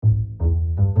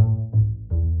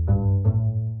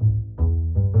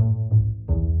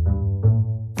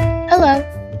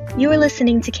Hello, you are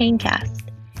listening to CaneCast,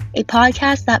 a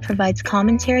podcast that provides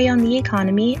commentary on the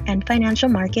economy and financial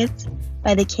markets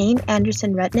by the Kayne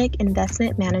Anderson Rudnick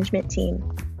Investment Management Team.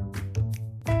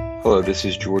 Hello, this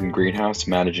is Jordan Greenhouse,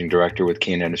 Managing Director with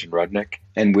Kayne Anderson Rudnick,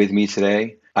 and with me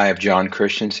today, I have John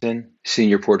Christensen,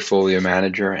 Senior Portfolio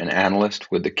Manager and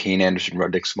Analyst with the Kayne Anderson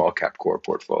Rudnick Small Cap Core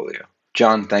Portfolio.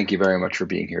 John, thank you very much for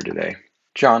being here today.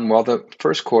 John, while the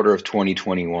first quarter of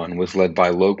 2021 was led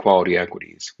by low-quality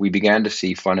equities, we began to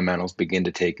see fundamentals begin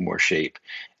to take more shape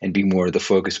and be more of the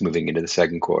focus moving into the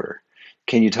second quarter.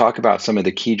 Can you talk about some of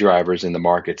the key drivers in the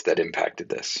markets that impacted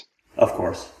this? Of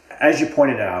course. As you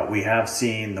pointed out, we have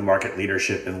seen the market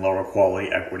leadership in lower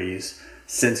quality equities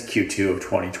since Q2 of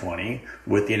 2020,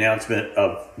 with the announcement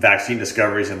of vaccine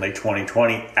discoveries in late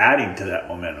 2020 adding to that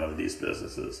momentum of these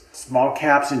businesses. Small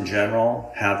caps in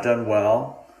general have done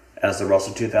well, as the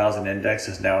Russell 2000 index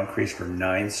has now increased for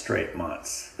 9 straight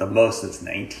months, the most since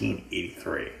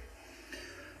 1983.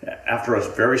 After a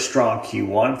very strong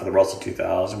Q1 for the Russell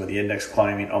 2000, with the index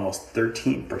climbing almost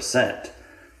 13%,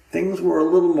 things were a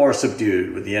little more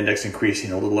subdued, with the index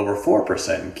increasing a little over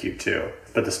 4% in Q2.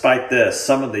 But despite this,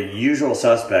 some of the usual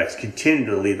suspects continue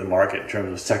to lead the market in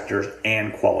terms of sectors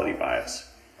and quality bias.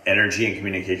 Energy and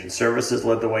communication services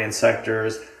led the way in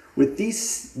sectors, with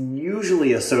these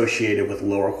usually associated with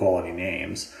lower quality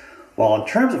names, while in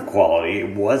terms of quality,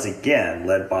 it was again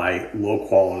led by low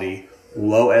quality,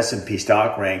 low S&P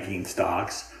stock ranking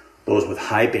stocks, those with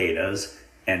high betas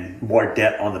and more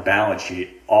debt on the balance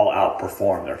sheet all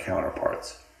outperformed their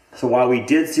counterparts. So while we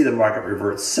did see the market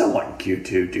revert somewhat in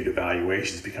Q2 due to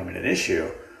valuations becoming an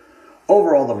issue,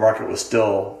 overall the market was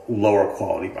still lower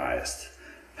quality biased.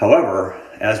 However,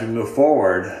 as we move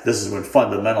forward, this is when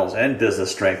fundamentals and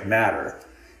business strength matter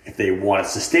if they want to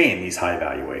sustain these high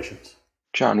valuations.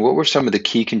 John, what were some of the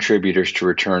key contributors to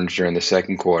returns during the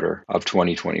second quarter of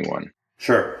 2021?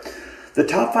 Sure. The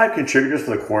top 5 contributors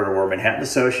for the quarter were Manhattan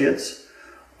Associates,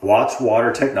 Watts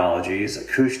Water Technologies,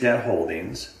 Acushnet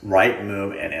Holdings,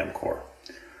 Rightmove, and EMCOR.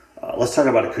 Let's talk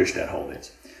about Acushnet Holdings.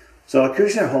 So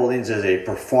Acushnet Holdings is a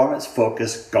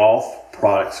performance-focused golf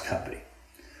products company.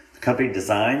 The company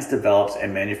designs, develops,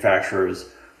 and manufactures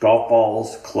golf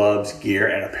balls, clubs, gear,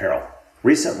 and apparel.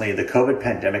 Recently, the COVID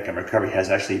pandemic and recovery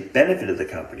has actually benefited the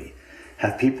company,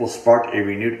 have people sparked a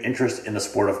renewed interest in the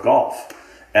sport of golf,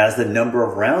 as the number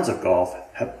of rounds of golf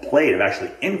have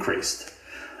actually increased.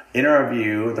 In our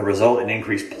view, the result in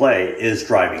increased play is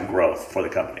driving growth for the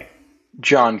company.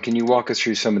 John, can you walk us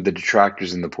through some of the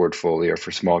detractors in the portfolio for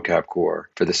Small Cap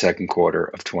Core for the second quarter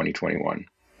of 2021?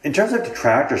 In terms of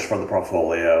detractors from the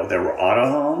portfolio, there were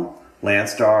AutoHome,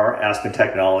 Landstar, Aspen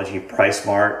Technology,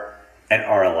 PriceSmart, and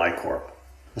RLI Corp.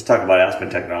 Let's talk about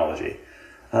Aspen Technology.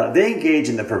 They engage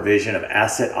in the provision of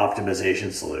asset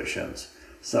optimization solutions.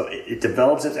 So it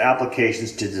develops its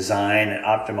applications to design and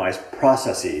optimize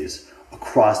processes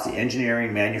across the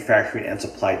engineering, manufacturing, and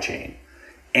supply chain,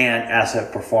 and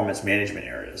asset performance management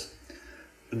areas.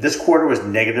 This quarter was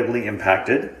negatively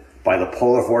impacted by the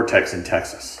polar vortex in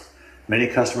Texas. Many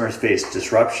customers faced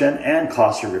disruption and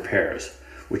costly repairs,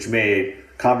 which made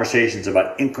conversations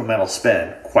about incremental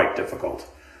spend quite difficult.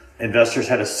 Investors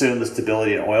had assumed the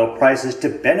stability in oil prices to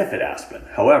benefit Aspen.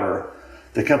 However,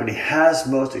 the company has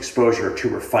most exposure to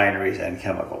refineries and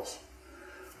chemicals.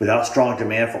 Without strong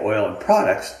demand for oil and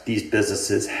products, these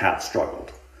businesses have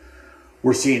struggled.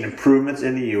 We're seeing improvements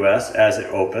in the U.S. as it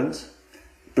opens,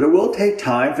 but it will take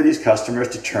time for these customers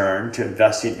to turn to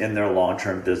investing in their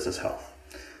long-term business health.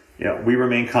 We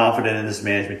remain confident in this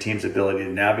management team's ability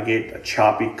to navigate a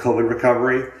choppy COVID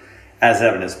recovery, as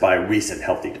evidenced by recent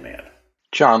healthy demand.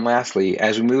 John, lastly,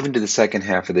 as we move into the second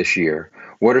half of this year,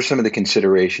 what are some of the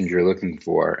considerations you're looking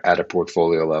for at a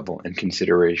portfolio level and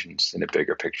considerations in a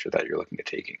bigger picture that you're looking at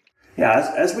taking?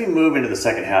 Yeah, as we move into the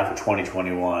second half of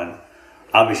 2021,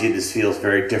 obviously this feels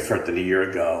very different than a year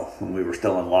ago when we were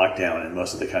still in lockdown in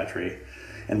most of the country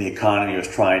and the economy was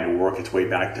trying to work its way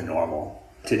back to normal.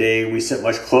 Today, we sit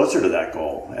much closer to that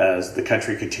goal as the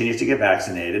country continues to get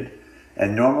vaccinated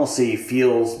and normalcy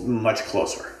feels much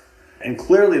closer. And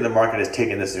clearly the market has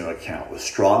taken this into account with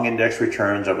strong index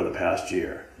returns over the past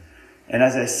year. And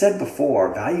as I said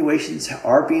before, valuations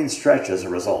are being stretched as a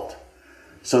result.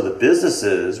 So the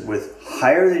businesses with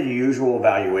higher than usual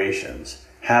valuations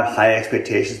have high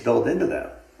expectations built into them.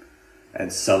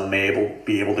 And some may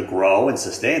be able to grow and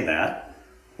sustain that,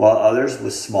 while others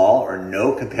with small or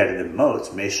no competitive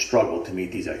moats may struggle to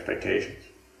meet these expectations.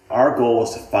 Our goal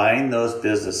is to find those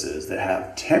businesses that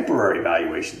have temporary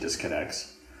valuation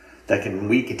disconnects that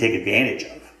we can take advantage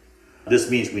of.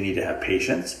 This means we need to have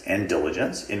patience and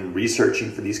diligence in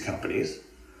researching for these companies,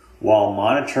 while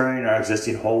monitoring our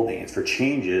existing holdings for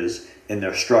changes in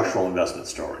their structural investment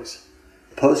stories.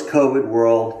 The post-COVID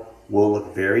world will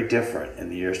look very different in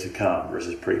the years to come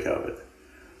versus pre-COVID.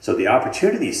 So the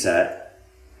opportunity set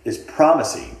is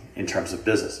promising in terms of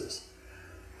businesses.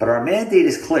 But our mandate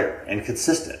is clear and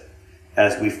consistent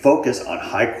as we focus on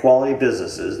high-quality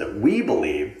businesses that we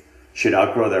believe should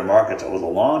outgrow their markets over the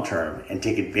long term and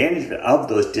take advantage of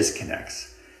those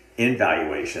disconnects in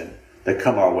valuation that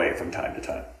come our way from time to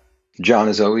time. John,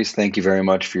 as always, thank you very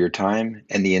much for your time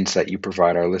and the insight you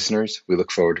provide our listeners. We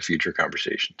look forward to future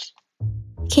conversations.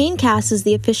 CaneCast is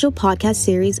the official podcast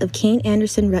series of Kayne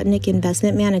Anderson Rudnick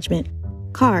Investment Management,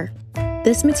 CAR.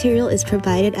 This material is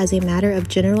provided as a matter of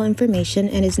general information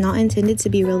and is not intended to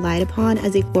be relied upon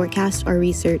as a forecast or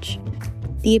research.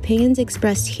 The opinions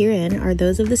expressed herein are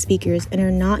those of the speakers and are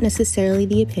not necessarily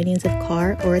the opinions of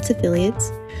CAR or its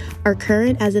affiliates, are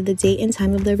current as of the date and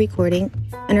time of the recording,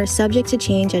 and are subject to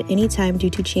change at any time due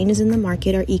to changes in the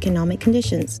market or economic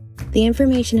conditions. The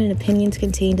information and opinions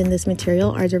contained in this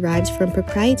material are derived from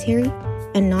proprietary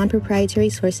and non-proprietary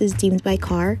sources deemed by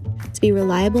CAR to be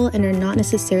reliable and are not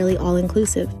necessarily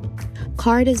all-inclusive.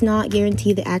 CAR does not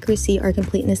guarantee the accuracy or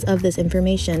completeness of this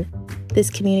information. This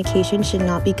communication should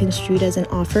not be construed as an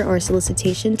offer or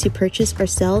solicitation to purchase or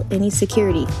sell any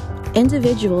security.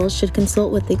 Individuals should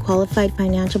consult with a qualified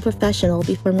financial professional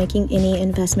before making any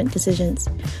investment decisions.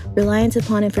 Reliance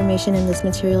upon information in this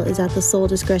material is at the sole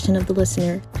discretion of the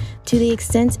listener. To the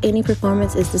extent any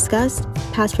performance is discussed,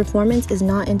 past performance is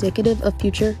not indicative of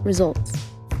future results.